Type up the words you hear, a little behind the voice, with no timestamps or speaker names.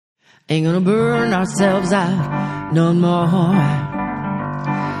Ain't gonna burn ourselves out no more.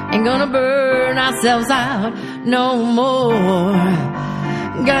 Ain't gonna burn ourselves out no more.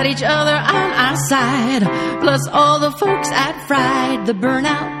 Got each other on our side, plus all the folks at Fried, the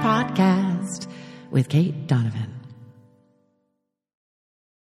Burnout Podcast with Kate Donovan.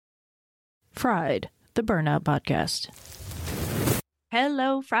 Fried, the Burnout Podcast.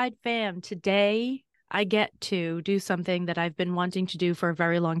 Hello, Fried fam. Today, I get to do something that I've been wanting to do for a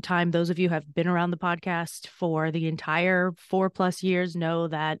very long time. Those of you who have been around the podcast for the entire 4+ years know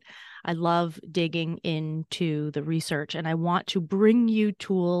that I love digging into the research, and I want to bring you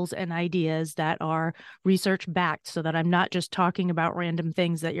tools and ideas that are research backed so that I'm not just talking about random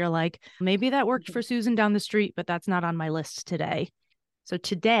things that you're like, maybe that worked for Susan down the street, but that's not on my list today. So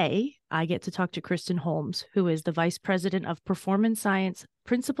today I get to talk to Kristen Holmes, who is the Vice President of Performance Science,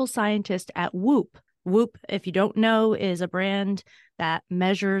 Principal Scientist at Whoop. Whoop, if you don't know, is a brand that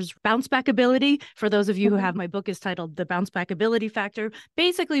measures bounce back ability. For those of you who have, my book is titled The Bounce Back Ability Factor.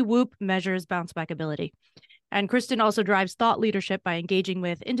 Basically, Whoop measures bounce back ability. And Kristen also drives thought leadership by engaging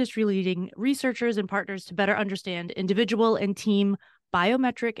with industry-leading researchers and partners to better understand individual and team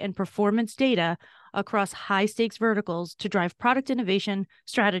biometric and performance data across high-stakes verticals to drive product innovation,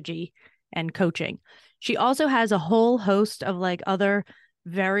 strategy, and coaching. She also has a whole host of other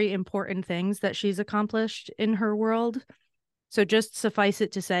very important things that she's accomplished in her world. So just suffice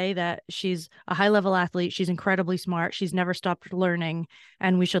it to say that she's a high-level athlete. She's incredibly smart. She's never stopped learning,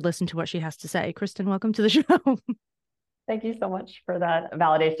 and we should listen to what she has to say. Kristen, welcome to the show. Thank you so much for that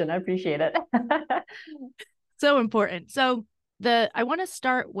validation. I appreciate it. So important. So I want to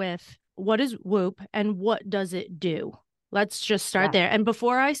start with, what is Whoop and what does it do? Let's just start there. And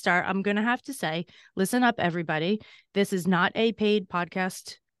before I start, I'm going to have to say, listen up, everybody. This is not a paid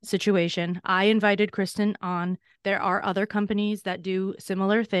podcast situation. I invited Kristen on. There are other companies that do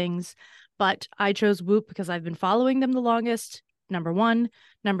similar things, but I chose Whoop because I've been following them the longest, number one.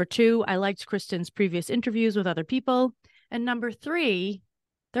 Number two, I liked Kristen's previous interviews with other people. And number three,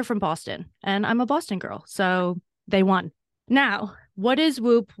 they're from Boston, and I'm a Boston girl, so they won. Now, what is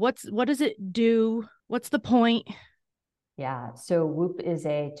Whoop? What does it do? What's the point? Yeah, so Whoop is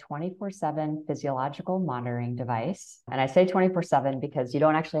a 24/7 physiological monitoring device. And I say 24/7 because you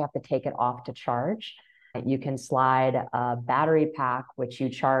don't actually have to take it off to charge. You can slide a battery pack, which you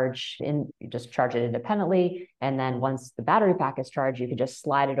just charge it independently. And then once the battery pack is charged, you can just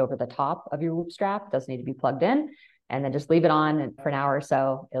slide it over the top of your Whoop strap. It doesn't need to be plugged in. And then just leave it on for an hour or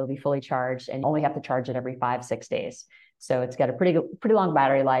so. It'll be fully charged, and you only have to charge it every 5-6 days. So it's got a pretty long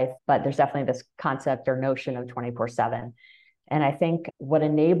battery life, but there's definitely this concept or notion of 24/7. And I think what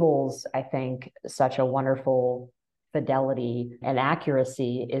enables, such a wonderful fidelity and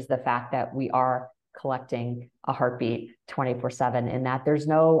accuracy is the fact that we are collecting a heartbeat 24/7, in that there's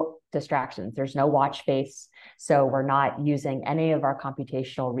no distractions, there's no watch face. So we're not using any of our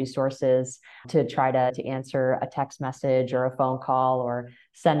computational resources to try to answer a text message or a phone call or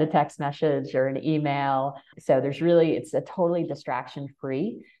send a text message or an email. So it's a totally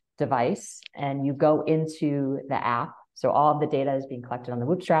distraction-free device. And you go into the app. So all of the data is being collected on the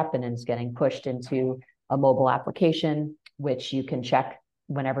Whoop strap and it's getting pushed into a mobile application, which you can check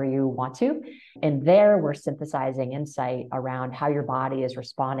whenever you want to. And there we're synthesizing insight around how your body is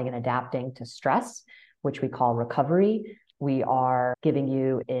responding and adapting to stress, which we call recovery. We are giving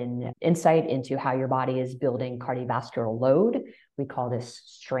you an insight into how your body is building cardiovascular load. We call this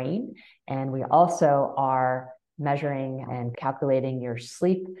strain. And we also are measuring and calculating your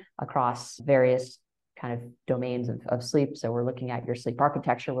sleep across various kind of domains of sleep. So we're looking at your sleep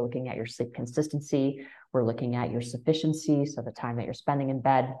architecture, we're looking at your sleep consistency, we're looking at your sufficiency, so the time that you're spending in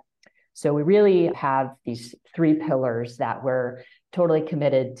bed. So we really have these 3 pillars that we're totally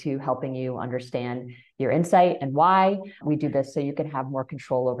committed to helping you understand your insight and why we do this, so you can have more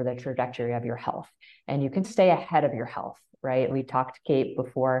control over the trajectory of your health and you can stay ahead of your health, right? We talked to Kate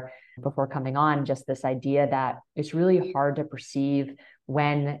before coming on, just this idea that it's really hard to perceive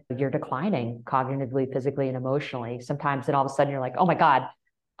when you're declining cognitively, physically, and emotionally. Sometimes then all of a sudden you're like, oh my God,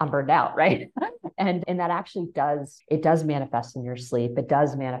 I'm burned out, right? and that actually does manifest in your sleep. It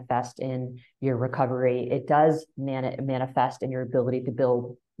does manifest in your recovery. It does manifest in your ability to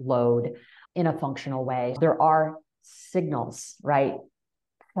build load in a functional way. There are signals, right,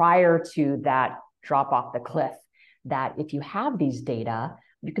 prior to that drop off the cliff, that if you have these data,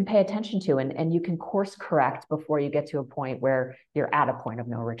 you can pay attention to and you can course correct before you get to a point where you're at a point of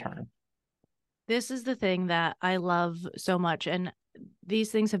no return. This is the thing that I love so much. And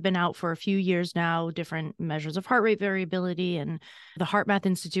these things have been out for a few years now, different measures of heart rate variability. And the Heart Math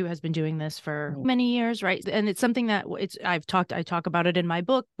Institute has been doing this for many years, right? And it's something that I talk about it in my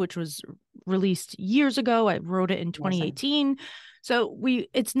book, which was released years ago. I wrote it in 2018. So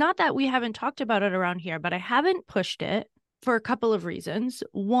it's not that we haven't talked about it around here, but I haven't pushed it for a couple of reasons.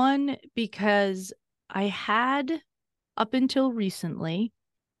 One, because I had, up until recently,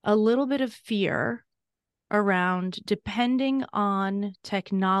 a little bit of fear around depending on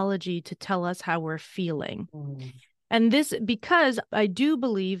technology to tell us how we're feeling. And this, because I do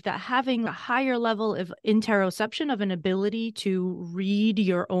believe that having a higher level of interoception, of an ability to read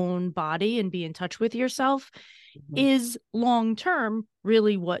your own body and be in touch with yourself, is long-term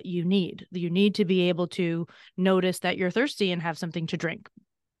really what you need. You need to be able to notice that you're thirsty and have something to drink.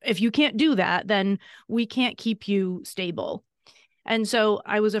 If you can't do that, then we can't keep you stable. And so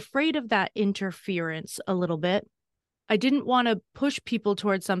I was afraid of that interference a little bit. I didn't want to push people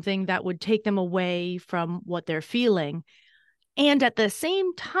towards something that would take them away from what they're feeling. And at the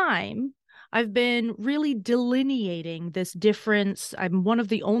same time, I've been really delineating this difference. I'm one of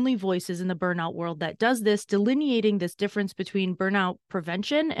the only voices in the burnout world that does this, delineating this difference between burnout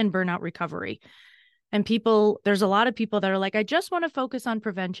prevention and burnout recovery. And there's a lot of people that are like, I just want to focus on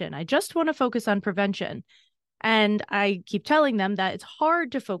prevention. I just want to focus on prevention. And I keep telling them that it's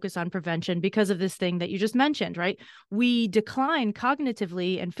hard to focus on prevention because of this thing that you just mentioned, right? We decline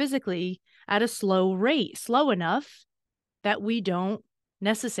cognitively and physically at a slow rate, slow enough that we don't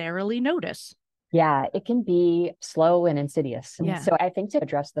necessarily notice. Yeah, it can be slow and insidious. Yeah. So I think to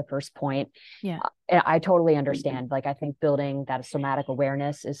address the first point, I totally understand. Like, I think building that somatic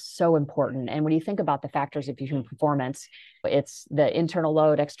awareness is so important. And when you think about the factors of human performance, it's the internal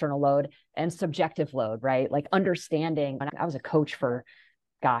load, external load, and subjective load, right? Like understanding. When I was a coach for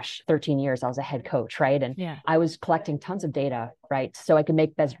 13 years, I was a head coach, right? And I was collecting tons of data, right? So I could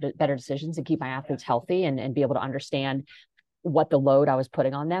make better decisions and keep my athletes healthy and be able to understand what the load I was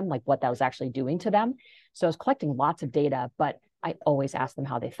putting on them, like what that was actually doing to them. So I was collecting lots of data, but I always asked them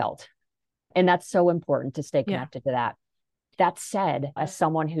how they felt. And that's so important to stay connected to that. That said, as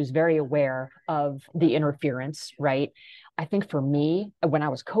someone who's very aware of the interference, right? I think for me, when I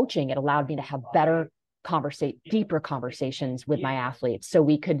was coaching, it allowed me to have deeper conversations with my athletes. So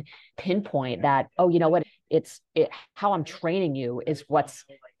we could pinpoint that, oh, you know what, how I'm training you is what's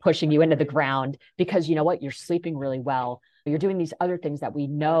pushing you into the ground, because you know what, you're sleeping really well. You're doing these other things that we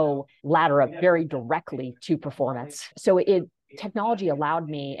know ladder up very directly to performance. So technology allowed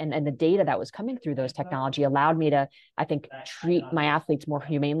me, and the data that was coming through those technology allowed me to, I think, treat my athletes more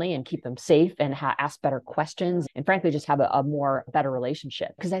humanely and keep them safe and ask better questions, and frankly, just have a better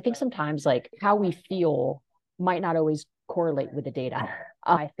relationship. Because I think sometimes like how we feel might not always correlate with the data.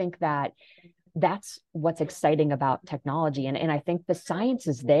 I think that's what's exciting about technology. And I think the science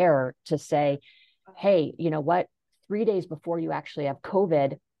is there to say, hey, you know what? 3 days before you actually have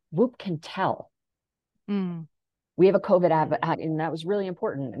COVID, Whoop can tell. We have a COVID app, and that was really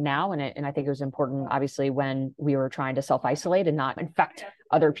important now. And I think it was important, obviously, when we were trying to self-isolate and not infect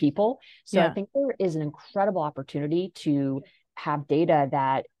other people. So I think there is an incredible opportunity to have data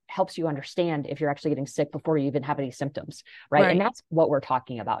that helps you understand if you're actually getting sick before you even have any symptoms, right? And that's what we're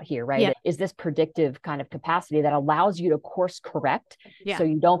talking about here, right? Is this predictive kind of capacity that allows you to course correct so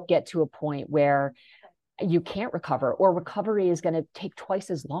you don't get to a point where you can't recover, or recovery is going to take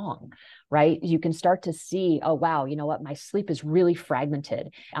twice as long, right? You can start to see, oh, wow, you know what? My sleep is really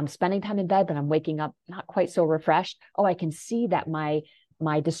fragmented. I'm spending time in bed, but I'm waking up not quite so refreshed. Oh, I can see that my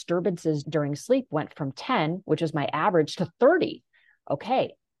disturbances during sleep went from 10, which is my average, to 30.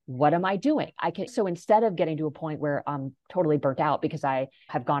 Okay. What am I doing? So instead of getting to a point where I'm totally burnt out because I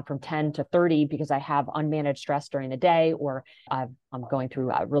have gone from 10 to 30 because I have unmanaged stress during the day, or I'm going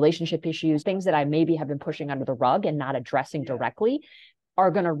through relationship issues, things that I maybe have been pushing under the rug and not addressing directly,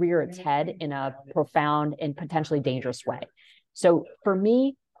 are going to rear its head in a profound and potentially dangerous way. So for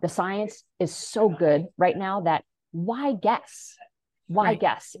me, the science is so good right now that why guess? Why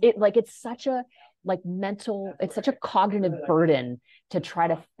guess? It's such a it's such a cognitive burden to try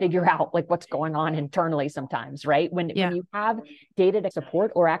to figure out like what's going on internally sometimes, right? When you have data to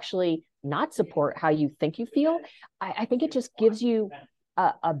support or actually not support how you think you feel, I think it just gives you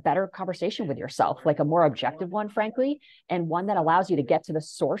a better conversation with yourself, like a more objective one, frankly, and one that allows you to get to the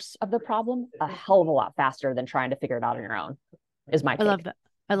source of the problem a hell of a lot faster than trying to figure it out on your own, is my take.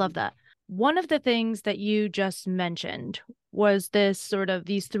 I love that. One of the things that you just mentioned was this sort of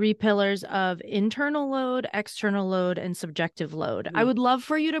these three pillars of internal load, external load, and subjective load. I would love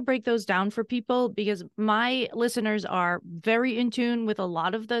for you to break those down for people, because my listeners are very in tune with a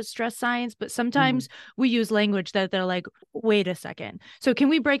lot of the stress science, but sometimes we use language that they're like, wait a second. So can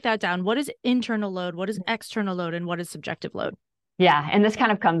we break that down? What is internal load? What is external load? And what is subjective load? Yeah. And this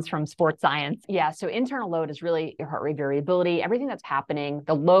kind of comes from sports science. Yeah. So internal load is really your heart rate variability, everything that's happening,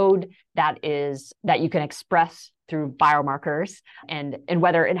 the load that you can express through biomarkers, and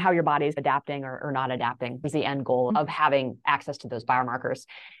whether and how your body is adapting or not adapting is the end goal of having access to those biomarkers.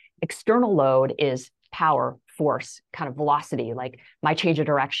 External load is power, force, kind of velocity, like my change of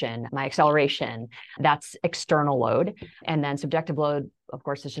direction, my acceleration. That's external load. And then subjective load, of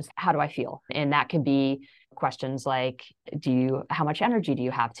course, is just how do I feel? And that can be questions like, how much energy do you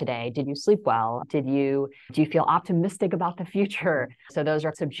have today? Did you sleep well? Do you feel optimistic about the future? So those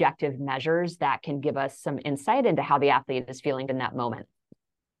are subjective measures that can give us some insight into how the athlete is feeling in that moment.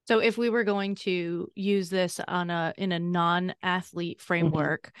 So if we were going to use this in a non-athlete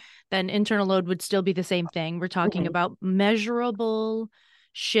framework, then internal load would still be the same thing. We're talking about measurable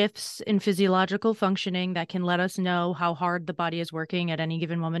shifts in physiological functioning that can let us know how hard the body is working at any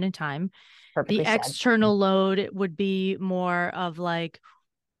given moment in time. Perfectly the said. External load would be more of like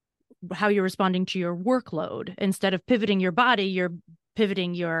how you're responding to your workload. Instead of pivoting your body, you're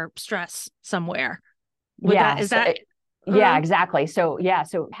pivoting your stress somewhere. Yeah, exactly. So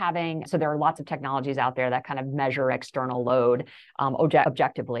there are lots of technologies out there that kind of measure external load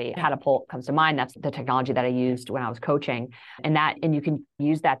objectively. Catapult comes to mind. That's the technology that I used when I was coaching, and you can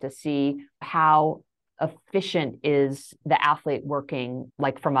use that to see how efficient is the athlete working,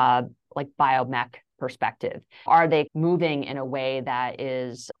 like from a biomech perspective. Are they moving in a way that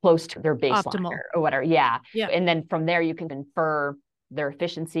is close to their baseline optimal or whatever? Yeah. And then from there you can infer their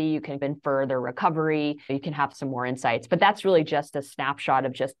efficiency, you can infer their recovery, you can have some more insights. But that's really just a snapshot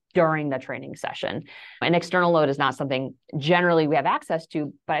of just during the training session. And external load is not something generally we have access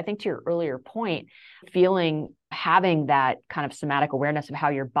to, but I think to your earlier point, having that kind of somatic awareness of how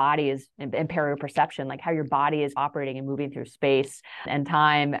your body is, and perception, like how your body is operating and moving through space and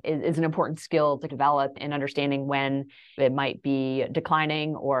time is an important skill to develop, in understanding when it might be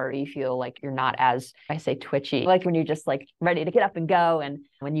declining or you feel like you're not as, I say, twitchy, like when you're just like ready to get up and go. And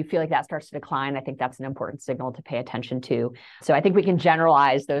when you feel like that starts to decline, I think that's an important signal to pay attention to. So I think we can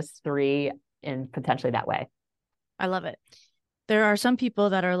generalize those three in potentially that way. I love it. There are some people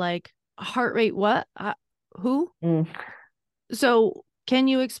that are like, heart rate, what? Who? So can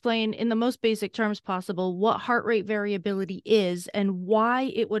you explain in the most basic terms possible what heart rate variability is and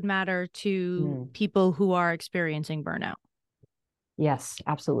why it would matter to people who are experiencing burnout? Yes,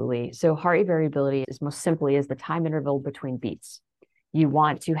 absolutely. So heart rate variability is most simply is the time interval between beats. You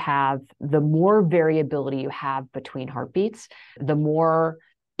want to have, the more variability you have between heartbeats, the more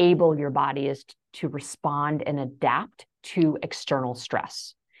able your body is to respond and adapt to external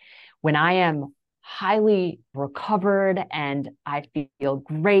stress. When I am highly recovered and I feel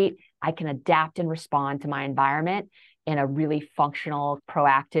great, I can adapt and respond to my environment in a really functional,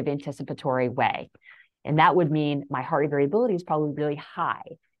 proactive, anticipatory way. And that would mean my heart rate variability is probably really high.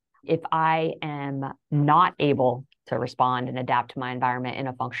 If I am not able to respond and adapt to my environment in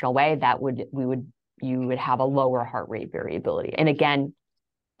a functional way, you would have a lower heart rate variability. And again,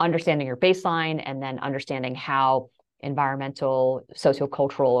 understanding your baseline and then understanding how environmental,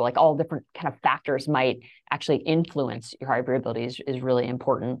 sociocultural, like all different kind of factors might actually influence your heart rate variability is really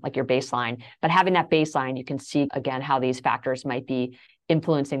important, like your baseline. But having that baseline, you can see again how these factors might be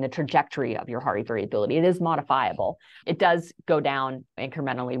influencing the trajectory of your heart rate variability. It is modifiable. It does go down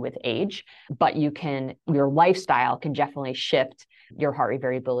incrementally with age, but your lifestyle can definitely shift your heart rate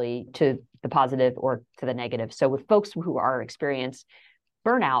variability to the positive or to the negative. So with folks who are experiencing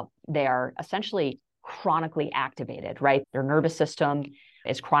burnout, they are essentially chronically activated, right? Their nervous system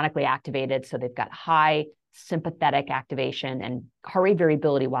is chronically activated. So they've got high sympathetic activation, and heart rate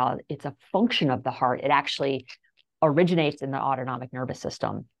variability, while it's a function of the heart, it actually originates in the autonomic nervous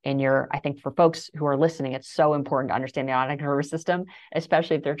system. And I think for folks who are listening, it's so important to understand the autonomic nervous system,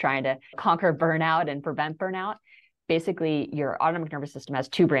 especially if they're trying to conquer burnout and prevent burnout. Basically, your autonomic nervous system has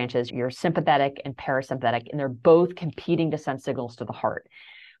two branches, your sympathetic and parasympathetic, and they're both competing to send signals to the heart.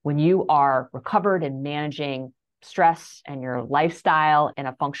 When you are recovered and managing stress and your lifestyle in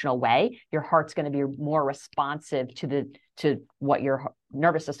a functional way, your heart's going to be more responsive to what your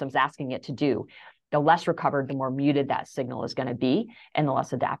nervous system's asking it to do. The less recovered, the more muted that signal is going to be, and the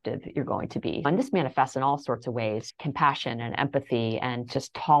less adaptive you're going to be. And this manifests in all sorts of ways: compassion and empathy and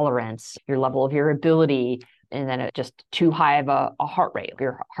just tolerance, your level of irritability, and then just too high of a heart rate.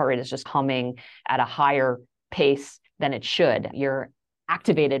 Your heart rate is just coming at a higher pace than it should. You're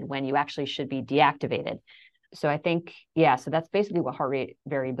activated when you actually should be deactivated. So I think, so that's basically what heart rate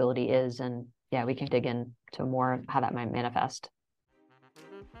variability is. And we can dig into more how that might manifest.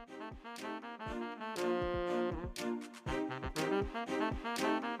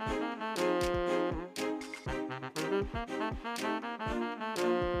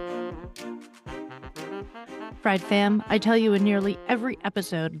 Fried fam, I tell you in nearly every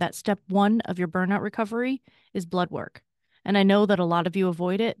episode that step one of your burnout recovery is blood work. And I know that a lot of you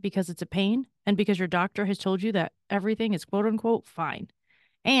avoid it because it's a pain and because your doctor has told you that everything is quote unquote fine.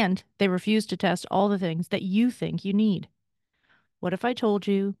 And they refuse to test all the things that you think you need. What if I told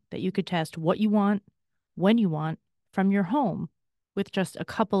you that you could test what you want, when you want, from your home with just a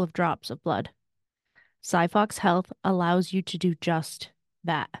couple of drops of blood? Cyfox Health allows you to do just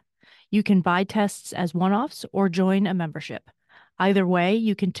that. You can buy tests as one-offs or join a membership. Either way,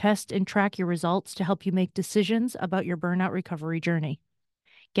 you can test and track your results to help you make decisions about your burnout recovery journey.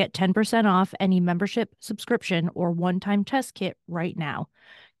 Get 10% off any membership, subscription, or one-time test kit right now.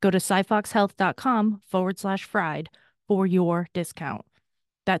 Go to cyfoxhealth.com/fried for your discount.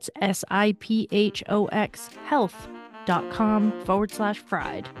 That's SIPHOX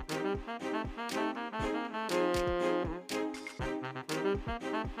health.com/fried.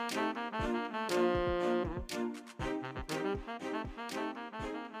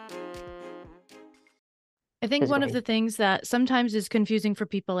 I think one of the things that sometimes is confusing for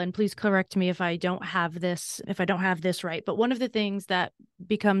people, and please correct me if I don't have this right, but one of the things that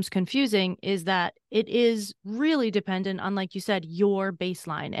becomes confusing is that it is really dependent on, like you said, your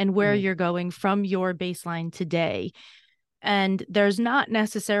baseline and where you're going from your baseline today. And there's not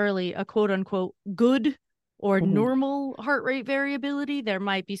necessarily a quote unquote good or normal heart rate variability. There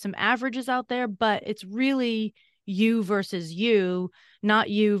might be some averages out there, but it's really you versus you, not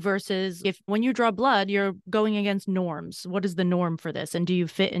you versus when you draw blood, you're going against norms. What is the norm for this? And do you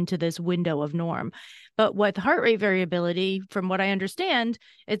fit into this window of norm? But with heart rate variability, from what I understand,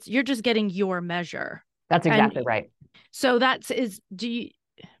 you're just getting your measure. That's exactly right. So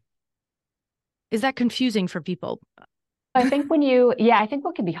is that confusing for people? I think I think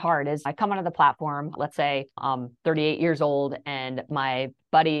what can be hard is I come onto the platform, let's say I'm 38 years old and my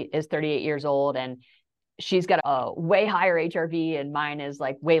buddy is 38 years old and she's got a way higher HRV and mine is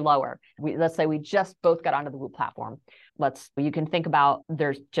like way lower. Let's say we just both got onto the Whoop platform. You can think about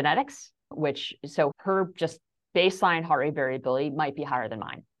there's genetics, so her just baseline heart rate variability might be higher than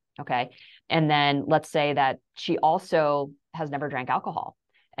mine. Okay. And then let's say that she also has never drank alcohol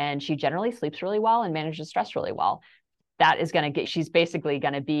and she generally sleeps really well and manages stress really well. She's basically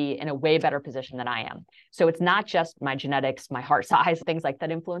going to be in a way better position than I am. So it's not just my genetics, my heart size, things like that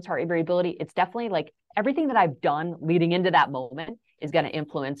influence heart rate variability. It's definitely like everything that I've done leading into that moment is going to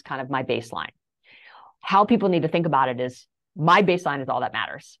influence kind of my baseline. How people need to think about it is my baseline is all that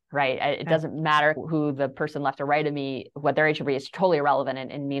matters, right? It doesn't matter who the person left or right of me, what their HRV is totally irrelevant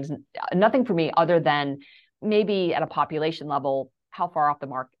and means nothing for me other than maybe at a population level, how far off the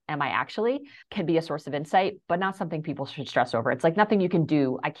mark am I actually, can be a source of insight, but not something people should stress over. It's like nothing you can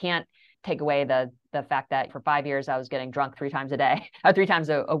do. I can't take away the fact that for 5 years I was getting drunk 3 times a day, or 3 times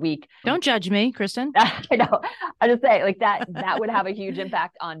a week. Don't judge me, Kristen. I know. I just say like that would have a huge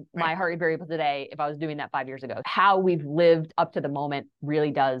impact on my heart rate variable today if I was doing that 5 years ago. How we've lived up to the moment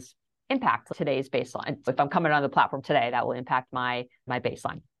really does impact today's baseline. If I'm coming on the platform today, that will impact my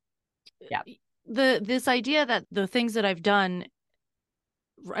baseline. Yeah. This idea that the things that I've done,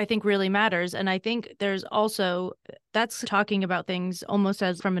 I think really matters. And I think there's also, that's talking about things almost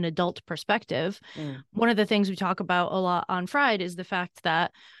as from an adult perspective. One of the things we talk about a lot on Fried is the fact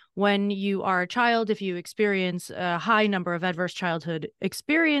that when you are a child, if you experience a high number of adverse childhood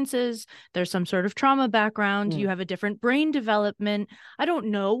experiences, there's some sort of trauma background, you have a different brain development. I don't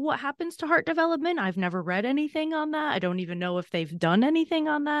know what happens to heart development. I've never read anything on that. I don't even know if they've done anything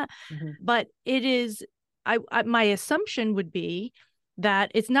on that. But it is, my assumption would be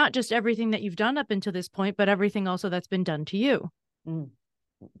that it's not just everything that you've done up until this point, but everything also that's been done to you.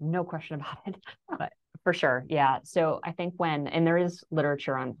 No question about it. But for sure. Yeah. So I think and there is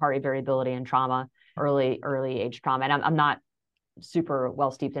literature on heart rate variability and trauma, early age trauma. And I'm not super well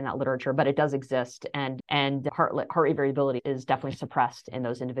steeped in that literature, but it does exist. And heart rate variability is definitely suppressed in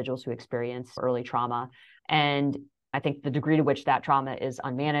those individuals who experience early trauma. And I think the degree to which that trauma is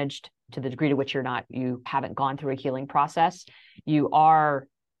unmanaged, to the degree to which you haven't gone through a healing process, you are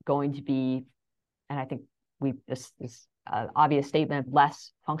going to be, and I think this is an obvious statement,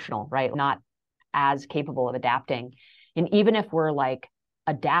 less functional, right? Not as capable of adapting. And even if we're like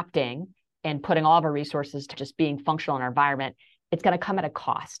adapting and putting all of our resources to just being functional in our environment, it's going to come at a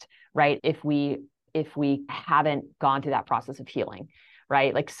cost, right? If we if we haven't gone through that process of healing,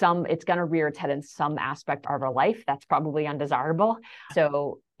 right? Like it's going to rear its head in some aspect of our life that's probably undesirable.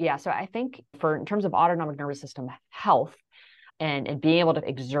 So yeah, so I think in terms of autonomic nervous system health and being able to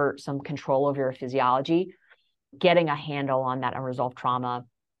exert some control over your physiology, getting a handle on that unresolved trauma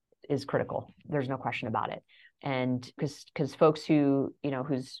is critical. There's no question about it. And because folks who,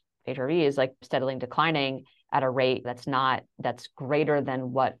 whose HRV is like steadily declining at a rate that's greater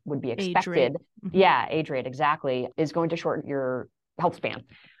than what would be expected. Yeah, age rate, exactly, is going to shorten your health span,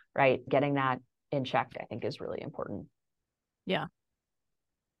 right? Getting that in check, I think, is really important. Yeah.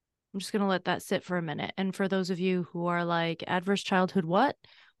 I'm just going to let that sit for a minute. And for those of you who are like, adverse childhood, what?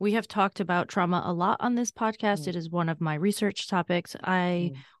 We have talked about trauma a lot on this podcast. It is one of my research topics.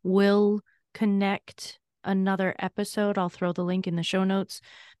 I will connect another episode. I'll throw the link in the show notes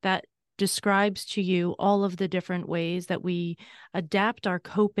that describes to you all of the different ways that we adapt our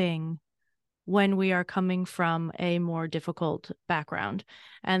coping when we are coming from a more difficult background.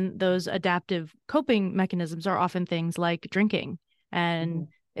 And those adaptive coping mechanisms are often things like drinking, and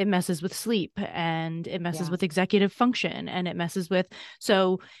it messes with sleep, and it messes with executive function, and it messes with,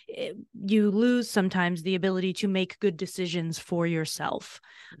 you lose sometimes the ability to make good decisions for yourself,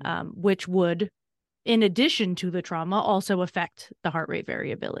 which would, in addition to the trauma, also affect the heart rate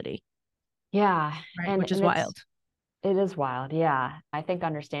variability. Yeah. Right? Which is wild. It is wild. Yeah. I think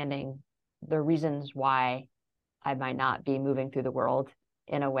understanding the reasons why I might not be moving through the world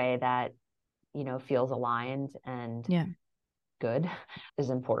in a way that, feels aligned and good is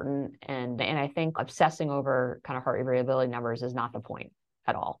important. And I think obsessing over kind of heart rate variability numbers is not the point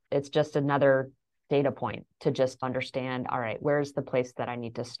at all. It's just another data point to just understand, all right, where's the place that I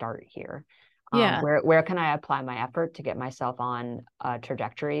need to start here? Where can I apply my effort to get myself on a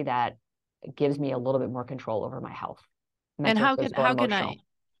trajectory that gives me a little bit more control over my health? And how can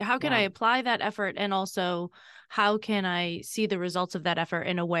I apply that effort? And also, how can I see the results of that effort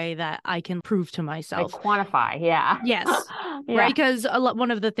in a way that I can prove to myself? Like quantify. Yeah. Yes. Right. Because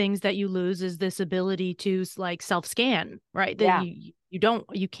one of the things that you lose is this ability to like self-scan, right? That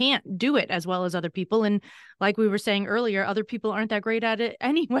you can't do it as well as other people. And like we were saying earlier, other people aren't that great at it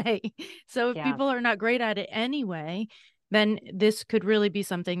anyway. So if people are not great at it anyway, then this could really be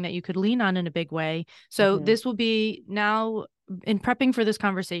something that you could lean on in a big way. So this will be now, in prepping for this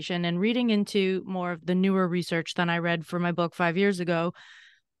conversation and reading into more of the newer research than I read for my book 5 years ago,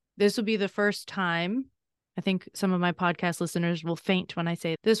 this will be the first time, I think some of my podcast listeners will faint when I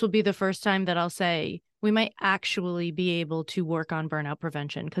say this will be the first time that I'll say we might actually be able to work on burnout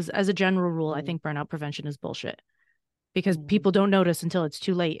prevention. Because as a general rule, I think burnout prevention is bullshit. Because people don't notice until it's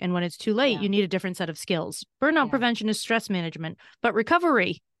too late. And when it's too late, you need a different set of skills. Burnout prevention is stress management, but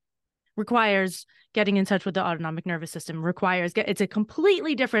recovery requires getting in touch with the autonomic nervous system, it's a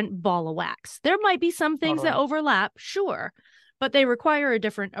completely different ball of wax. There might be some things that overlap, sure, but they require a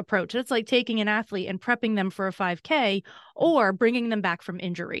different approach. It's like taking an athlete and prepping them for a 5K or bringing them back from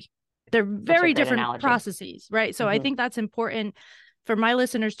injury. They're very different processes, right? So I think that's important for my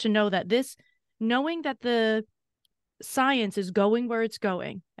listeners to know that knowing that the science is going where it's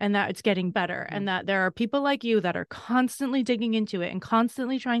going and that it's getting better and that there are people like you that are constantly digging into it and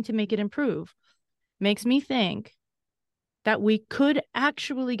constantly trying to make it improve makes me think that we could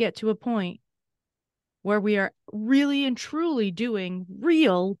actually get to a point where we are really and truly doing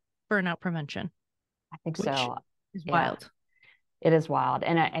real burnout prevention. I think so. Is wild. It is wild.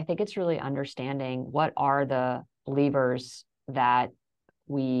 And I think it's really understanding what are the levers that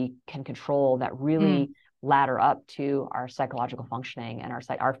we can control that really ladder up to our psychological functioning and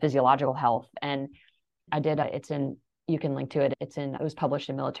our physiological health. And you can link to it. It was published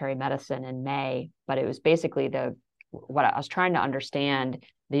in Military Medicine in May, but it was basically what I was trying to understand.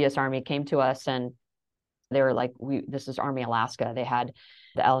 The U.S. Army came to us and they were like, this is Army Alaska. They had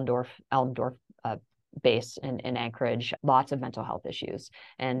the Ellendorf base in Anchorage, lots of mental health issues.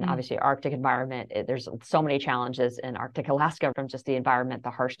 And obviously Arctic environment, there's so many challenges in Arctic Alaska from just the environment, the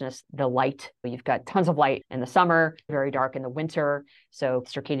harshness, the light. You've got tons of light in the summer, very dark in the winter. So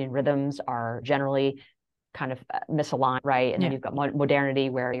circadian rhythms are generally kind of misaligned, right? And then you've got modernity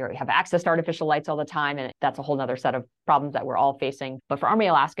where you have access to artificial lights all the time. And that's a whole nother set of problems that we're all facing. But for Army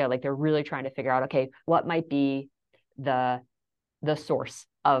Alaska, like they're really trying to figure out, okay, what might be the source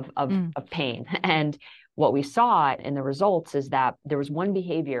of pain. And what we saw in the results is that there was one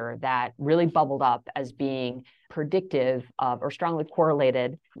behavior that really bubbled up as being predictive of or strongly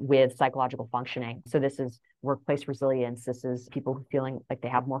correlated with psychological functioning. So this is workplace resilience. This is people feeling like they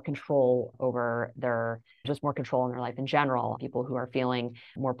have more control over more control in their life in general, people who are feeling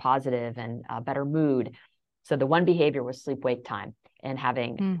more positive and better mood. So the one behavior was sleep-wake time. and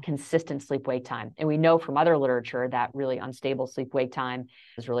having consistent sleep-wake time. And we know from other literature that really unstable sleep-wake time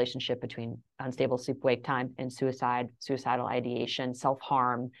is a relationship between unstable sleep-wake time and suicide, suicidal ideation,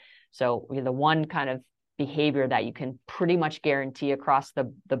 self-harm. So the one kind of behavior that you can pretty much guarantee across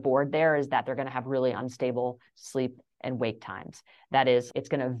the board there is that they're going to have really unstable sleep and wake times. That is, it's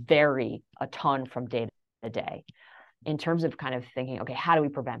going to vary a ton from day to day. In terms of kind of thinking, okay, how do we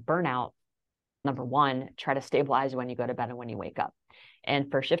prevent burnout? Number one, try to stabilize when you go to bed and when you wake up.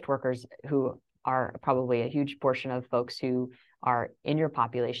 And for shift workers, who are probably a huge portion of folks who are in your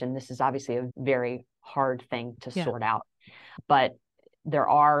population, this is obviously a very hard thing to sort out. But there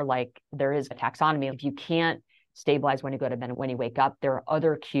is a taxonomy. If you can't stabilize when you go to bed and when you wake up, there are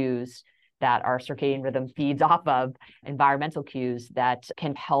other cues that our circadian rhythm feeds off of, environmental cues that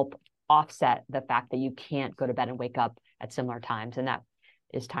can help offset the fact that you can't go to bed and wake up at similar times. And that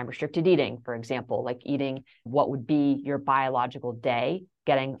is time restricted eating, for example, like eating what would be your biological day,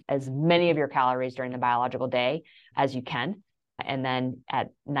 getting as many of your calories during the biological day as you can. And then at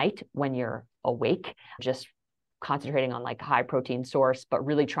night when you're awake, just concentrating on like high protein source, but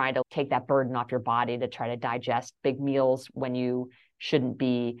really trying to take that burden off your body to try to digest big meals when you shouldn't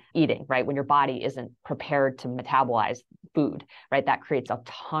be eating, right? When your body isn't prepared to metabolize food, right? That creates a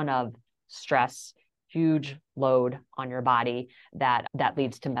ton of stress, huge load on your body that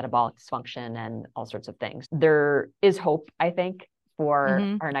leads to metabolic dysfunction and all sorts of things. There is hope, I think,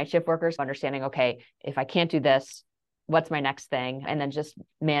 for our night shift workers, understanding, okay, if I can't do this, what's my next thing? And then just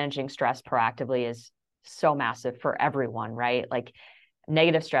managing stress proactively is so massive for everyone, right? Like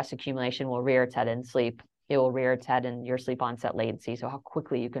negative stress accumulation will rear its head in sleep. It will rear its head in your sleep onset latency. So how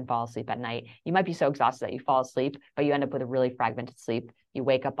quickly you can fall asleep at night. You might be so exhausted that you fall asleep, but you end up with a really fragmented sleep. You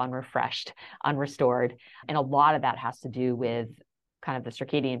wake up unrefreshed, unrestored. And a lot of that has to do with kind of the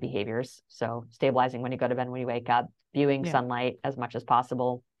circadian behaviors. So stabilizing when you go to bed, when you wake up, viewing sunlight as much as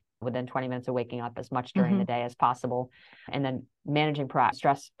possible, within 20 minutes of waking up, as much during the day as possible, and then managing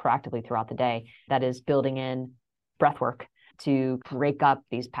stress proactively throughout the day. That is building in breath work to break up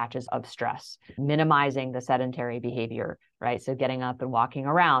these patches of stress, minimizing the sedentary behavior, right? So getting up and walking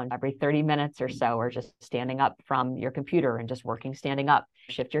around every 30 minutes or so, or just standing up from your computer and just working standing up.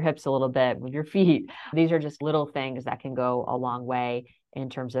 Shift your hips a little bit, move your feet. These are just little things that can go a long way in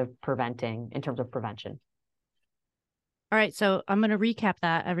terms of prevention. All right, so I'm going to recap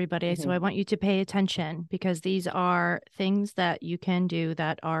that, everybody. So I want you to pay attention, because these are things that you can do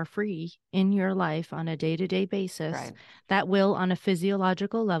that are free in your life on a day-to-day basis that will, on a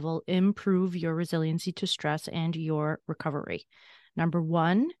physiological level, improve your resiliency to stress and your recovery. Number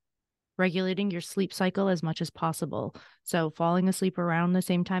one, regulating your sleep cycle as much as possible. So falling asleep around the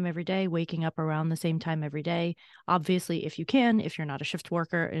same time every day, waking up around the same time every day. Obviously, if you can, if you're not a shift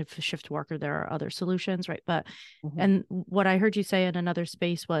worker, there are other solutions, right? But, and what I heard you say in another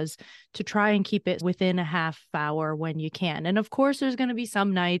space was to try and keep it within a half hour when you can. And of course, there's going to be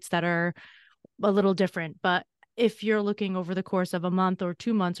some nights that are a little different, but if you're looking over the course of a month or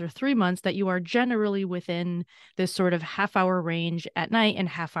 2 months or 3 months, that you are generally within this sort of half-hour range at night and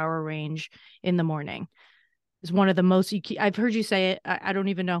half-hour range in the morning is one of the most, I've heard you say it. I don't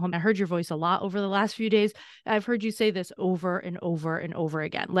even know. I heard your voice a lot over the last few days. I've heard you say this over and over and over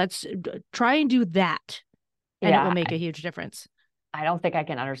again. Let's try and do that. And it will make a huge difference. I don't think I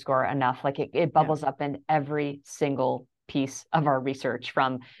can underscore enough. Like it bubbles up in every single piece of our research,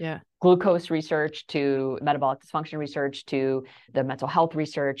 from glucose research to metabolic dysfunction research to the mental health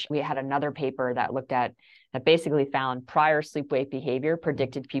research. We had another paper that basically found prior sleep-wake behavior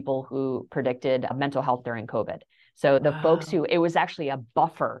predicted people who predicted mental health during COVID. So the folks who, it was actually a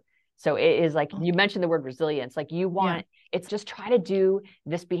buffer. So it is like, you mentioned the word resilience, like you want, it's just try to do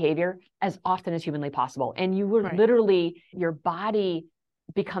this behavior as often as humanly possible. And you will literally, your body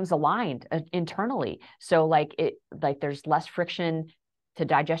becomes aligned internally. So there's less friction to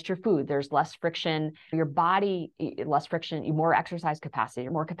digest your food. There's less friction, your body, less friction, more exercise capacity,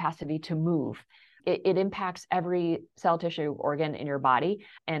 more capacity to move. It impacts every cell, tissue, organ in your body,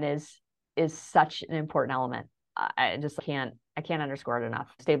 and is such an important element. I can't underscore it enough.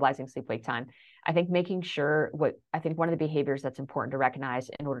 Stabilizing sleep-wake time. I think making sure one of the behaviors that's important to recognize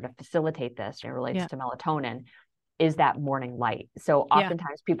in order to facilitate this, relates to melatonin, is that morning light. So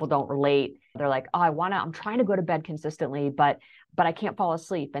oftentimes people don't relate. They're like, oh, I'm trying to go to bed consistently, but I can't fall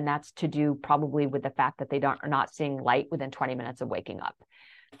asleep. And that's to do probably with the fact that they are not seeing light within 20 minutes of waking up.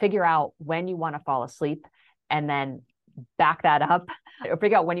 Figure out when you want to fall asleep and then back that up, or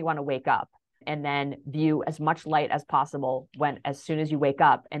figure out when you want to wake up, and then view as much light as possible as soon as you wake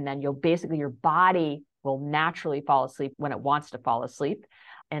up. And then your body will naturally fall asleep when it wants to fall asleep.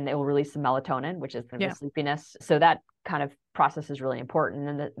 And it will release some melatonin, which is the sleepiness. So that kind of process is really important.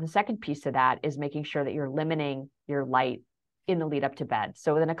 And the second piece of that is making sure that you're limiting your light in the lead up to bed.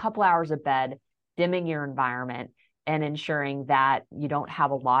 So within a couple hours of bed, dimming your environment and ensuring that you don't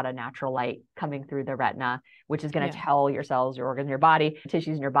have a lot of natural light coming through the retina, which is going to tell your cells, your organs, your body,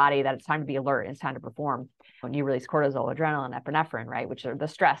 tissues in your body that it's time to be alert and it's time to perform. When you release cortisol, adrenaline, epinephrine, right, which are the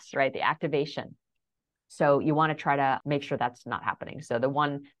stress, right, the activation. So you want to try to make sure that's not happening. So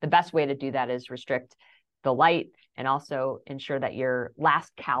the best way to do that is restrict the light and also ensure that your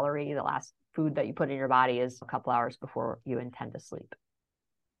last calorie, the last food that you put in your body is a couple hours before you intend to sleep.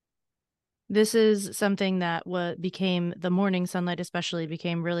 This is something that became the morning sunlight, especially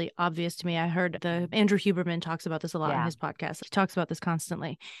became really obvious to me. I heard Andrew Huberman talks about this a lot in his podcast. He talks about this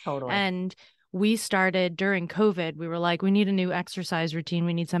constantly. Totally. And we started during COVID. We were like, we need a new exercise routine.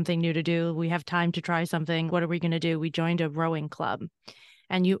 We need something new to do. We have time to try something. What are we going to do? We joined a rowing club,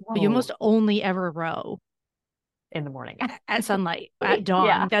 and you almost only ever row in the morning at sunlight, at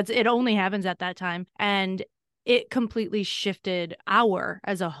dawn. It only happens at that time. And it completely shifted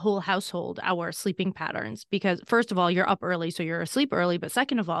as a whole household, our sleeping patterns, because first of all, you're up early, so you're asleep early. But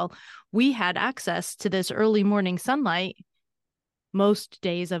second of all, we had access to this early morning sunlight most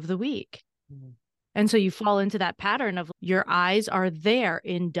days of the week. Mm-hmm. And so you fall into that pattern of your eyes are there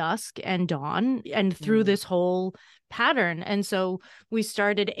in dusk and dawn and through this whole pattern. And so we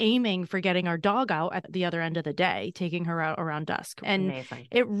started aiming for getting our dog out at the other end of the day, taking her out around dusk. And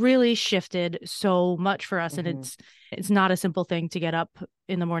it really shifted so much for us. And it's not a simple thing to get up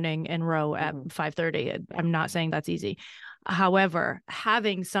in the morning and row at 5:30. I'm not saying that's easy. However,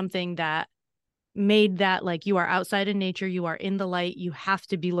 having something that made that like you are outside in nature, you are in the light, you have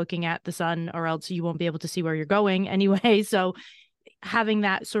to be looking at the sun or else you won't be able to see where you're going anyway. So having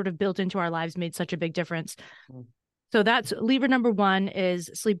that sort of built into our lives made such a big difference. So that's lever number one is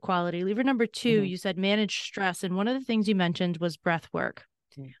sleep quality. Lever number two, you said manage stress. And one of the things you mentioned was breath work.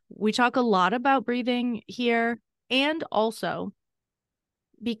 We talk a lot about breathing here. And also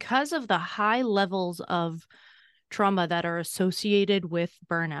because of the high levels of trauma that are associated with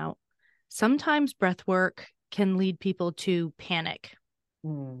burnout, sometimes breath work can lead people to panic.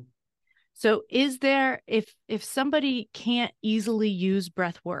 So is there, if somebody can't easily use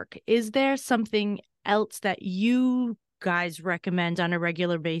breath work, is there something else that you guys recommend on a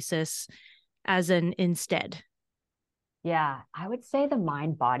regular basis as an instead? Yeah, I would say the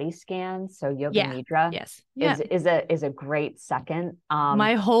mind body scan. So yoga nidra is a great second.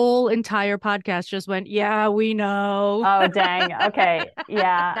 My whole entire podcast just went, yeah, we know. Oh, dang. Okay.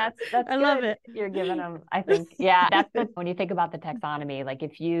 Yeah. That's I good. love it. You're giving them, I think. Yeah. When you think about the taxonomy, like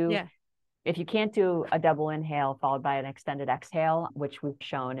if you can't do a double inhale followed by an extended exhale, which we've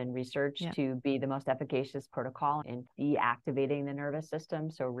shown in research to be the most efficacious protocol in deactivating the nervous system,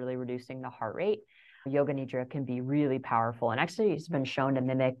 so really reducing the heart rate, yoga nidra can be really powerful. And actually it's been shown to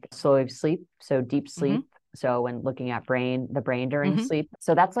mimic slow wave sleep, so deep sleep. So when looking at the brain during sleep.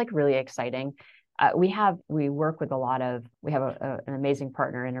 So that's like really exciting. We have an amazing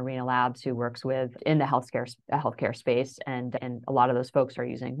partner in Arena Labs who works in the healthcare space. And a lot of those folks are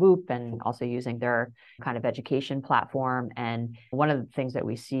using Whoop and also using their kind of education platform. And one of the things that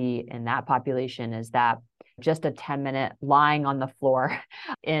we see in that population is that just a 10-minute lying on the floor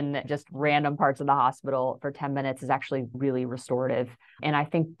in just random parts of the hospital for 10 minutes is actually really restorative. And I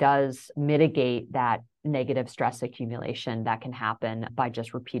think does mitigate that negative stress accumulation that can happen by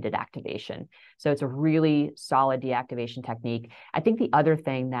just repeated activation. So it's a really solid deactivation technique. I think the other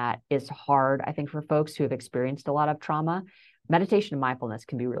thing that is hard, I think for folks who have experienced a lot of trauma, meditation and mindfulness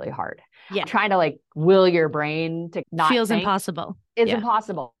can be really hard. Yeah. Trying to like will your brain to not feels think impossible. It's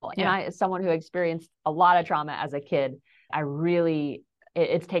impossible. And I, as someone who experienced a lot of trauma as a kid,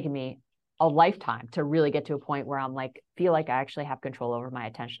 it's taken me a lifetime to really get to a point where I'm like, feel like I actually have control over my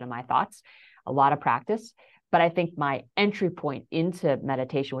attention and my thoughts. A lot of practice. But I think my entry point into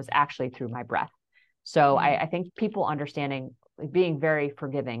meditation was actually through my breath. So I think people understanding, being very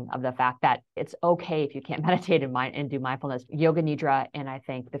forgiving of the fact that it's okay if you can't meditate and do mindfulness. Yoga nidra, and I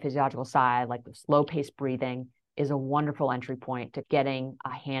think the physiological side, like the slow paced breathing, is a wonderful entry point to getting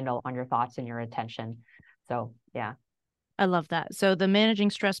a handle on your thoughts and your attention. So yeah. I love that. So the managing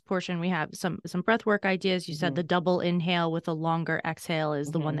stress portion, we have some breath work ideas. You said the double inhale with a longer exhale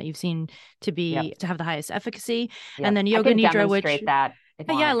is the one that you've seen to have the highest efficacy. And then yoga nidra, which that.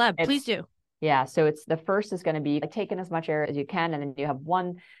 Lab, please do. Yeah. So it's the first is going to be like taking as much air as you can. And then you have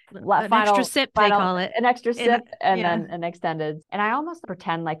extra sip, they call it. An extra sip and then an extended. And I almost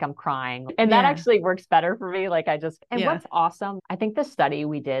pretend like I'm crying. And that actually works better for me. Like what's awesome, I think the study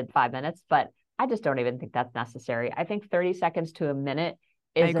we did 5 minutes, but I just don't even think that's necessary. I think 30 seconds to a minute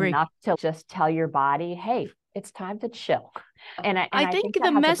is enough to just tell your body, hey, it's time to chill. And I I think think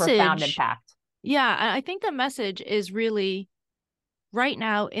that the has a profound message, impact. yeah, I think the message is really right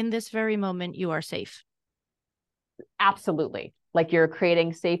now in this very moment, you are safe. Absolutely. Like you're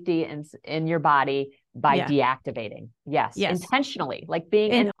creating safety in your body by Yeah. deactivating. Yes. Yes. Intentionally, like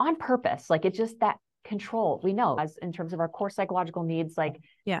being And on purpose. Like it's just that control. We know as in terms of our core psychological needs, like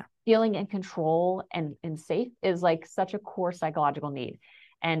yeah, feeling in control and safe is like such a core psychological need.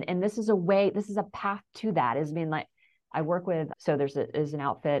 And this is a way, this is a path to that. Is being like I work with, so there's an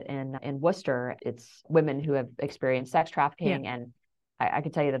outfit in Worcester. It's women who have experienced sex yeah, trafficking. And I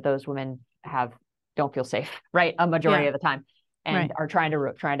can tell you that those women don't feel safe, right? A majority yeah, of the time, and right. are trying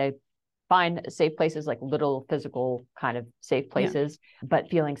to find safe places, like little physical kind of safe Yeah. places, but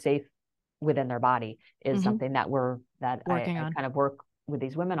feeling safe within their body is something that Working I on. kind of work with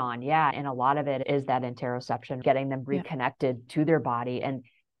these women on. Yeah. And a lot of it is that interoception, getting them Yeah. reconnected to their body. And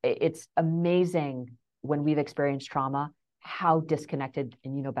it's amazing when we've experienced trauma, how disconnected,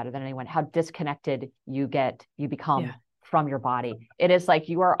 and you know better than anyone, how disconnected you become Yeah. from your body. It is like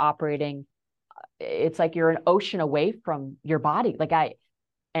you are operating, it's like you're an ocean away from your body.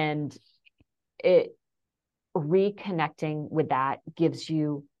 And it reconnecting with that gives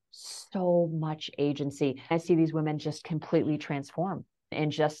you so much agency. I see these women just completely transform,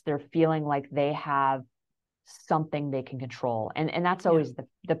 and just they're feeling like they have something they can control. And that's always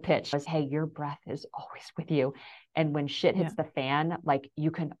the pitch is, hey, your breath is always with you. And when shit hits the fan, like you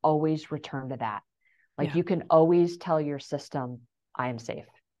can always return to that. Like you can always tell your system, I am safe.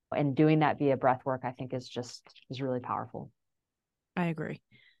 And doing that via breath work, I think is really powerful. I agree.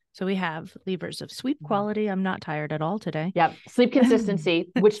 So we have levers of sleep quality. I'm not tired at all today. Yep. Sleep consistency,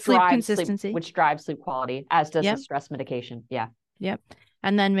 which drives sleep quality, as does the stress medication. Yeah. Yep.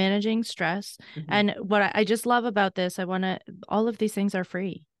 And then managing stress. And what I just love about this, all of these things are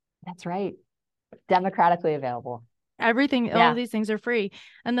free. That's right. Democratically available. Everything, all of these things are free.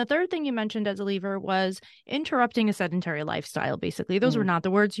 And the third thing you mentioned as a lever was interrupting a sedentary lifestyle, basically. Those were not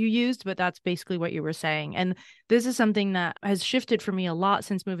the words you used, but that's basically what you were saying. And this is something that has shifted for me a lot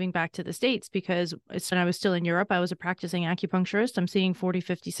since moving back to the States, because when I was still in Europe, I was a practicing acupuncturist. I'm seeing 40,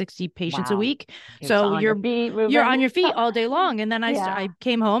 50, 60 patients a week. So you're on your feet all day long. And then I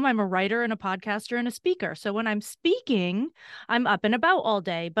came home. I'm a writer and a podcaster and a speaker. So when I'm speaking, I'm up and about all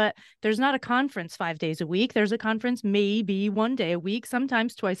day, but there's not a conference 5 days a week. There's a conference maybe one day a week,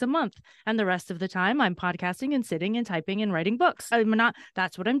 sometimes twice a month. And the rest of the time I'm podcasting and sitting and typing and writing books.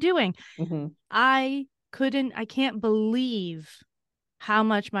 That's what I'm doing. I can't believe how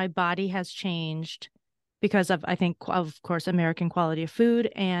much my body has changed because of, I think, of course, American quality of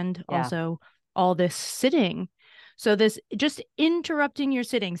food and also all this sitting. So this just interrupting your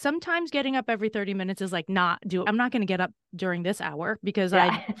sitting, sometimes getting up every 30 minutes is like I'm not going to get up during this hour because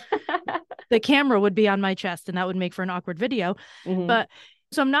the camera would be on my chest and that would make for an awkward video. But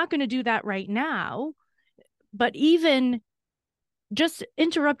so I'm not going to do that right now. But even just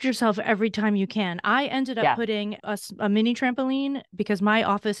interrupt yourself every time you can. I ended up putting a mini trampoline because my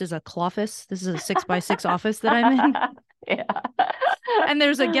office is a cloffice. This is a 6x6 office that I'm in. And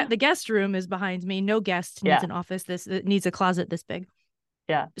there's the guest room is behind me. No guest needs an office. It needs a closet this big.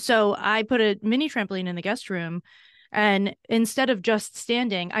 Yeah. So I put a mini trampoline in the guest room. And instead of just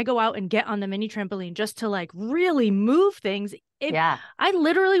standing, I go out and get on the mini trampoline just to like really move things. I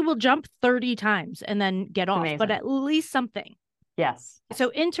literally will jump 30 times and then get off, but at least something. Yes.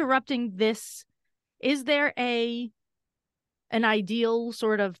 So interrupting this, is there an ideal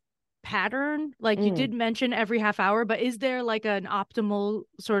sort of pattern? Like you did mention every half hour, but is there like an optimal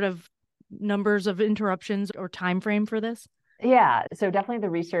sort of numbers of interruptions or time frame for this? Yeah. So definitely the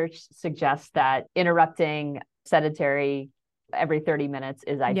research suggests that interrupting sedentary every 30 minutes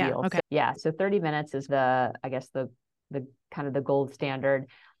is ideal. So 30 minutes is the kind of the gold standard.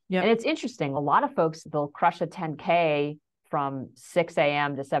 And it's interesting. A lot of folks, they'll crush a 10K from 6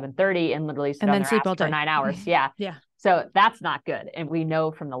 a.m. to 7:30 and literally sit on their ass for 9 hours. Yeah. So that's not good. And we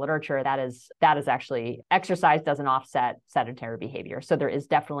know from the literature that is actually, exercise doesn't offset sedentary behavior. So there is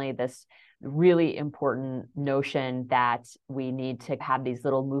definitely this really important notion that we need to have these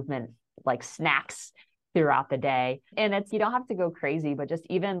little movement like snacks throughout the day. And you don't have to go crazy, but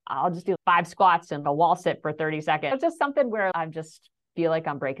I'll just do 5 squats and a wall sit for 30 seconds. It's just something where I just feel like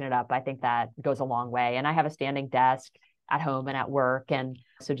I'm breaking it up. I think that goes a long way. And I have a standing desk at home and at work. And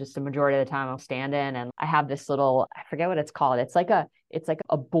so just the majority of the time I'll stand in, and I have this little, I forget what it's called. It's like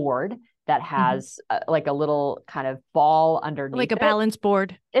a board that has like a little kind of ball underneath, like a balance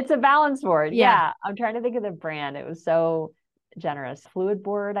board. It's a balance board. Yeah. I'm trying to think of the brand. It was so generous. Fluid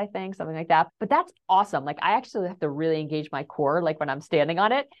board, I think, something like that. But that's awesome. Like I actually have to really engage my core, like when I'm standing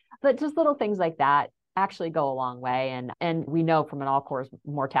on it, but just little things like that actually go a long way. And we know from an all-cause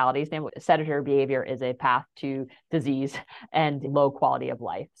mortality standpoint, sedentary behavior is a path to disease and low quality of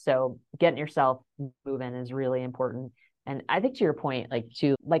life. So getting yourself moving is really important. And I think to your point,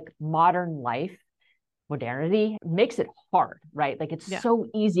 like modern life, modernity makes it hard, right? Like it's so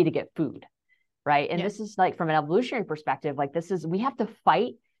easy to get food, right? And this is like from an evolutionary perspective, like we have to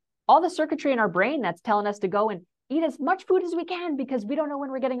fight all the circuitry in our brain that's telling us to go and eat as much food as we can because we don't know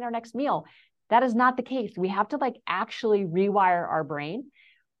when we're getting our next meal. That is not the case. We have to like actually rewire our brain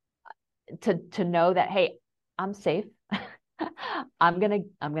to know that, hey, I'm safe. I'm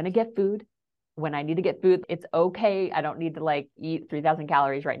gonna get food when I need to get food. It's okay. I don't need to like eat 3,000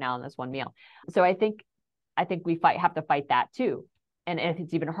 calories right now in this one meal. So I think we have to fight that too. And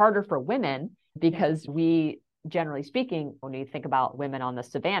it's even harder for women because we, generally speaking, when you think about women on the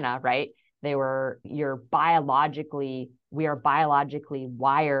savannah, right? We are biologically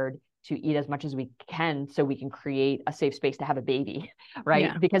wired to eat as much as we can so we can create a safe space to have a baby, right?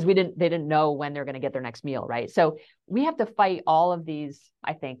 Yeah. Because they didn't know when they're going to get their next meal, right? So we have to fight all of these,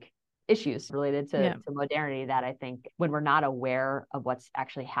 I think, issues related to modernity that I think when we're not aware of what's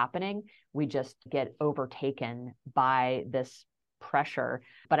actually happening, we just get overtaken by this pressure.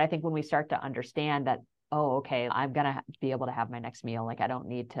 But I think when we start to understand that, oh, okay, I'm going to be able to have my next meal. Like I don't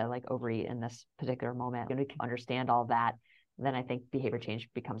need to like overeat in this particular moment. And we can understand all that. Then I think behavior change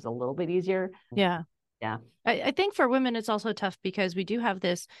becomes a little bit easier. Yeah. Yeah. I think for women, it's also tough because we do have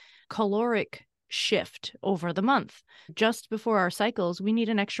this caloric shift over the month. Just before our cycles, we need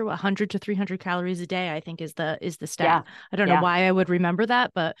an extra 100 to 300 calories a day, I think is the stat. Yeah. I don't know why I would remember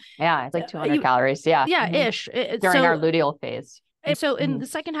that, but yeah, it's like 200 calories. Yeah. Yeah. Ish. During our luteal phase. And so in the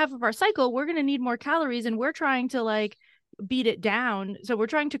second half of our cycle, we're going to need more calories and we're trying to like beat it down. So we're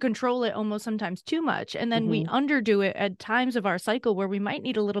trying to control it almost sometimes too much. And then we underdo it at times of our cycle where we might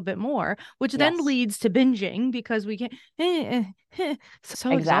need a little bit more, which then leads to binging because we can't.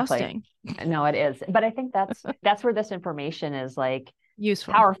 So exhausting. No, it is. But I think that's where this information is like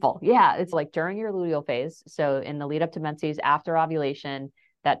useful, powerful. Yeah. It's like during your luteal phase. So in the lead up to menses, after ovulation,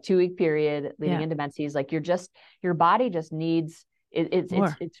 that 2-week period leading into menses, like your body just needs it's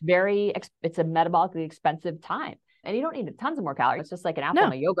a metabolically expensive time. And you don't need tons of more calories. It's just like an apple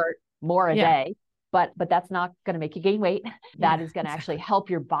and a yogurt more a day. But that's not going to make you gain weight. That is going to actually help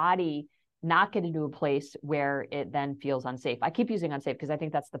your body not get into a place where it then feels unsafe. I keep using unsafe because I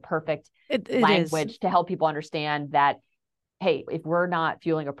think that's the perfect language to help people understand that, hey, if we're not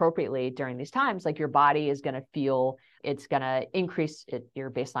fueling appropriately during these times, like your body is going to feel, it's going to increase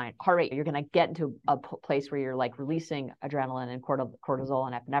your baseline heart rate. You're going to get into a place where you're like releasing adrenaline and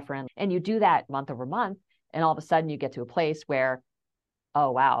cortisol and epinephrine. And you do that month over month. And all of a sudden you get to a place where, oh,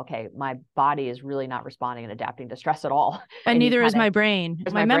 wow, okay, my body is really not responding and adapting to stress at all. And neither is my brain.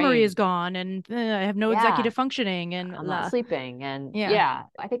 My memory is gone and I have no executive functioning and I'm not sleeping. And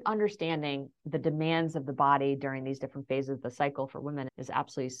I think understanding the demands of the body during these different phases of the cycle for women is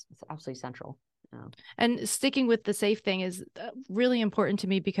absolutely central. And sticking with the safe thing is really important to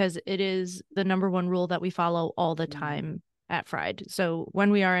me because it is the number one rule that we follow all the time at Fried. So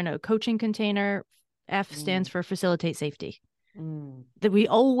when we are in a coaching container, F stands for facilitate safety. That we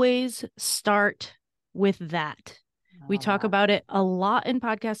always start with that. We talk about it a lot in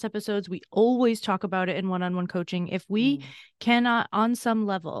podcast episodes. We always talk about it in one-on-one coaching. If we cannot, on some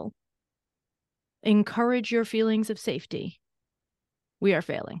level, encourage your feelings of safety, we are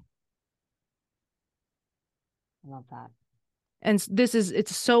failing. I love that. And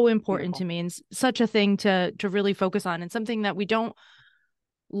it's so important to me and such a thing to really focus on and something that we don't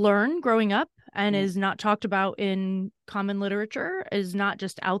learn growing up and is not talked about in common literature, is not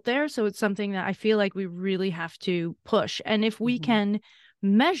just out there. So it's something that I feel like we really have to push. And if we can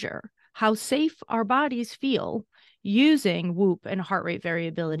measure how safe our bodies feel using Whoop and heart rate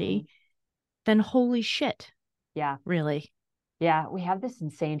variability, then holy shit. Yeah. Really. Yeah, we have this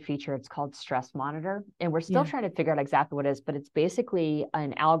insane feature. It's called Stress Monitor. And we're still trying to figure out exactly what it is, but it's basically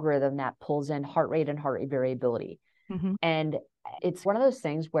an algorithm that pulls in heart rate and heart rate variability. And it's one of those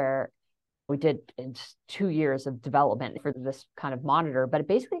things where we did 2 years of development for this kind of monitor, but it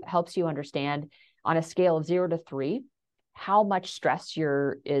basically helps you understand on a scale of 0 to 3, how much stress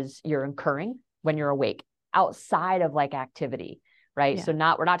you're incurring when you're awake outside of like activity. Right. Yeah. So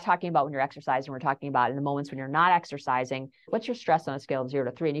we're not talking about when you're exercising. We're talking about in the moments when you're not exercising, what's your stress on a scale of 0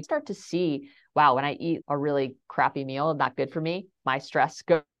 to 3? And you start to see, wow, when I eat a really crappy meal, not good for me, my stress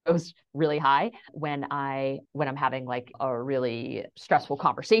goes really high. When I'm having like a really stressful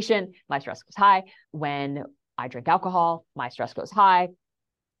conversation, my stress goes high. When I drink alcohol, my stress goes high.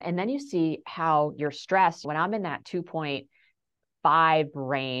 And then you see how your stress, when I'm in that 2 point 5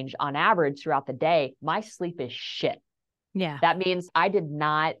 range on average throughout the day, my sleep is shit. Yeah. That means I did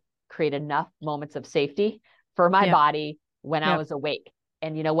not create enough moments of safety for my body when I was awake.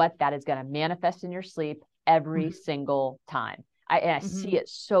 And you know what? That is going to manifest in your sleep every single time. I see it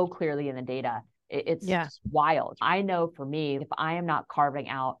so clearly in the data. It's just wild. I know for me, if I am not carving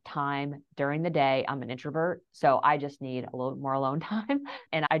out time during the day, I'm an introvert. So I just need a little more alone time,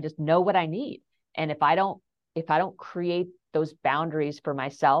 and I just know what I need. And if I don't create those boundaries for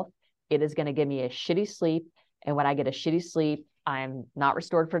myself, it is going to give me a shitty sleep. And when I get a shitty sleep, I'm not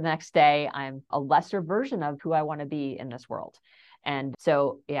restored for the next day. I'm a lesser version of who I want to be in this world. And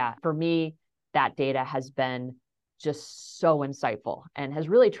so, yeah, for me, that data has been just so insightful and has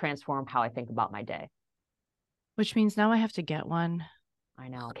really transformed how I think about my day. Which means now I have to get one. I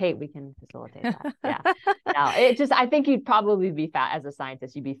know. Kate, we can facilitate that. Yeah. No, it just, I think you'd probably be, as a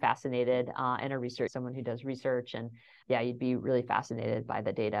scientist, you'd be fascinated in a research, someone who does research, and yeah, you'd be really fascinated by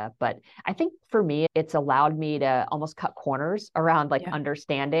the data. But I think for me, it's allowed me to almost cut corners around like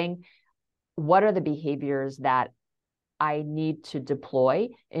understanding what are the behaviors that I need to deploy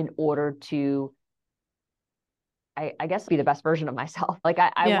in order to, I guess, be the best version of myself. Like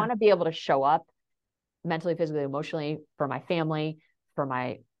I want to be able to show up mentally, physically, emotionally for my family, for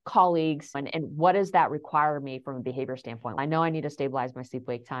my colleagues. And what does that require me from a behavior standpoint? I know I need to stabilize my sleep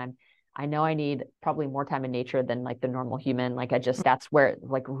wake time. I know I need probably more time in nature than like the normal human. Like that's where it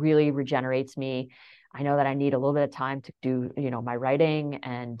like really regenerates me. I know that I need a little bit of time to do, my writing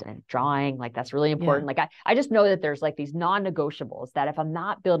and drawing. Like that's really important. Like I just know that there's like these non-negotiables that if I'm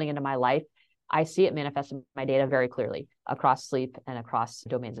not building into my life, I see it manifest in my data very clearly across sleep and across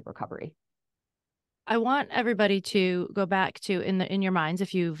domains of recovery. I want everybody to go back to in your minds,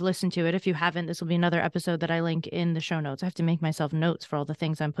 if you've listened to it. If you haven't, this will be another episode that I link in the show notes. I have to make myself notes for all the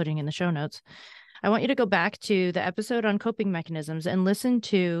things I'm putting in the show notes. I want you to go back to the episode on coping mechanisms and listen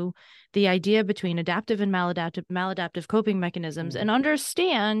to the idea between adaptive and maladaptive coping mechanisms and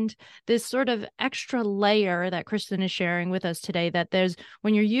understand this sort of extra layer that Kristen is sharing with us today, that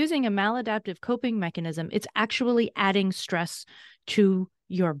when you're using a maladaptive coping mechanism, it's actually adding stress to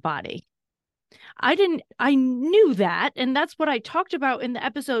your body. I knew that, and that's what I talked about in the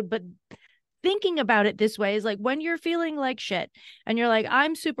episode, but thinking about it this way is like when you're feeling like shit and you're like,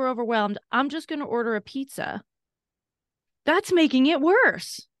 I'm super overwhelmed, I'm just going to order a pizza. That's making it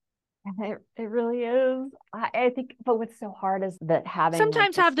worse. It really is. I think, but what's so hard is that having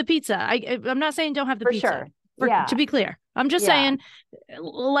sometimes have the pizza. I'm not saying don't have the pizza. For sure. To be clear, I'm just saying,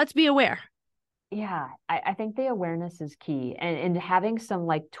 let's be aware. Yeah, I think the awareness is key, and having some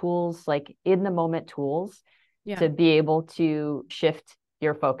like tools, like in the moment tools to be able to shift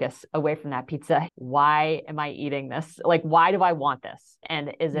your focus away from that pizza. Why am I eating this? Like, why do I want this?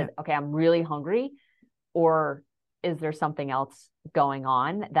 And is it, okay, I'm really hungry, or is there something else going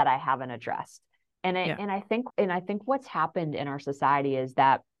on that I haven't addressed? And I think what's happened in our society is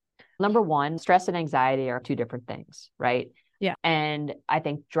that, number one, stress and anxiety are two different things, right? Yeah. And I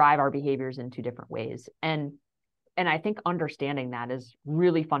think drive our behaviors in two different ways. And I think understanding that is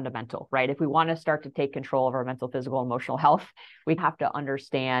really fundamental, right? If we want to start to take control of our mental, physical, emotional health, we have to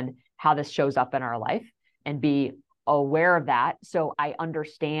understand how this shows up in our life and be aware of that. So I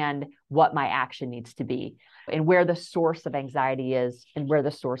understand what my action needs to be and where the source of anxiety is and where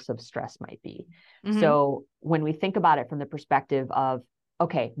the source of stress might be. So when we think about it from the perspective of,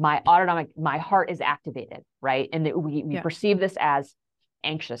 okay, my heart is activated, right? And we perceive this as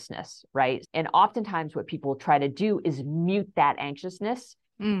anxiousness, right? And oftentimes what people try to do is mute that anxiousness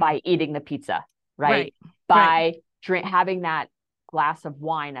by eating the pizza, right? By having that glass of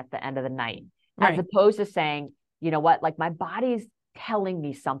wine at the end of the night, as opposed to saying, you know what, like my body's telling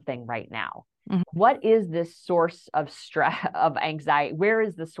me something right now. What is this source of stress, of anxiety? Where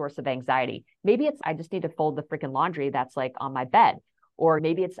is the source of anxiety? Maybe it's, I just need to fold the freaking laundry that's like on my bed. Or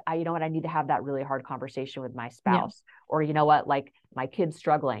maybe it's, you know what, I need to have that really hard conversation with my spouse. Or, you know what, like my kid's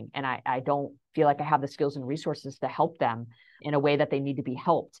struggling and I don't feel like I have the skills and resources to help them in a way that they need to be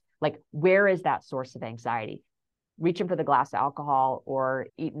helped. Like, where is that source of anxiety? Reaching for the glass of alcohol or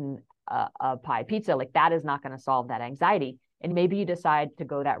eating a pie pizza, like that is not going to solve that anxiety. And maybe you decide to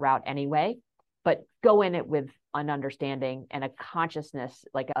go that route anyway, but go in it with an understanding and a consciousness,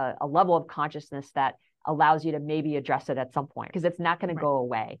 like a level of consciousness that allows you to maybe address it at some point, because it's not going to go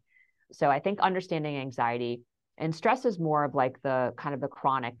away. So I think understanding anxiety and stress is more of like the kind of the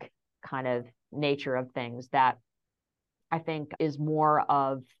chronic kind of nature of things that I think is more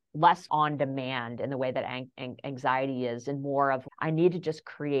of less on demand in the way that anxiety is, and more of, I need to just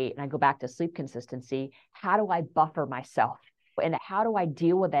create, and I go back to sleep consistency. How do I buffer myself? And how do I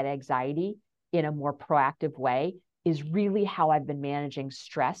deal with that anxiety in a more proactive way is really how I've been managing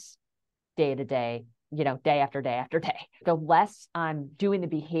stress day to day, day after day after day. The less I'm doing the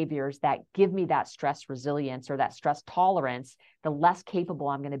behaviors that give me that stress resilience or that stress tolerance, the less capable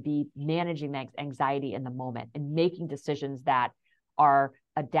I'm going to be managing that anxiety in the moment and making decisions that are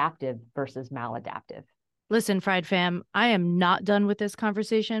adaptive versus maladaptive. Listen, Fried Fam, I am not done with this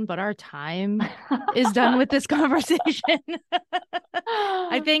conversation, but our time is done with this conversation.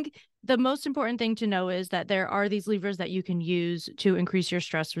 I think the most important thing to know is that there are these levers that you can use to increase your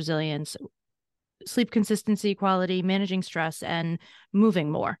stress resilience, sleep consistency, quality, managing stress, and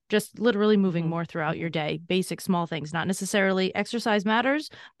moving more, just literally moving more throughout your day. Basic small things, not necessarily exercise matters,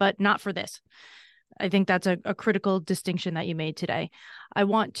 but not for this. I think that's a critical distinction that you made today. I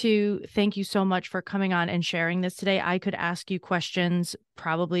want to thank you so much for coming on and sharing this today. I could ask you questions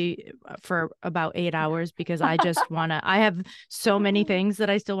probably for about 8 hours because I just I have so many things that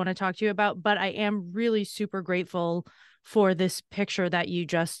I still want to talk to you about, but I am really super grateful for this picture that you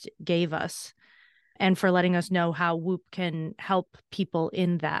just gave us and for letting us know how Whoop can help people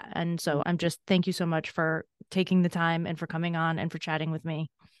in that. And so thank you so much for taking the time and for coming on and for chatting with me.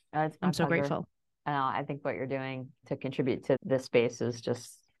 I'm so grateful. I think what you're doing to contribute to this space is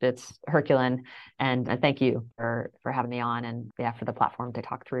it's Herculean. And thank you for having me on and for the platform to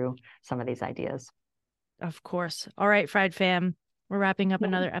talk through some of these ideas. Of course. All right, Fried Fam, we're wrapping up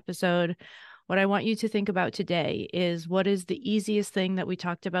another episode. What I want you to think about today is what is the easiest thing that we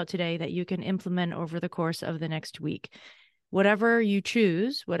talked about today that you can implement over the course of the next week? Whatever you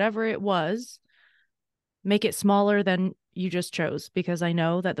choose, whatever it was, make it smaller than you just chose, because I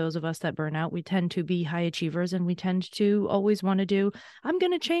know that those of us that burn out, we tend to be high achievers and we tend to always want to do, I'm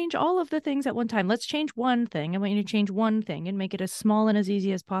going to change all of the things at one time. Let's change one thing. I want you to change one thing and make it as small and as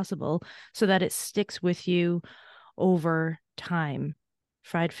easy as possible so that it sticks with you over time.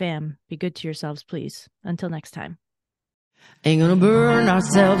 Fried Fam, be good to yourselves, please. Until next time. Ain't gonna burn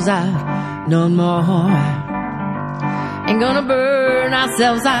ourselves out no more. Ain't gonna burn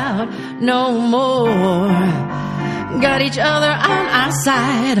ourselves out no more. Got each other on our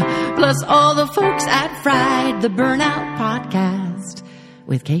side, plus all the folks at Fried, the Burnout Podcast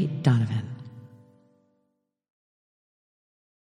with Kate Donovan.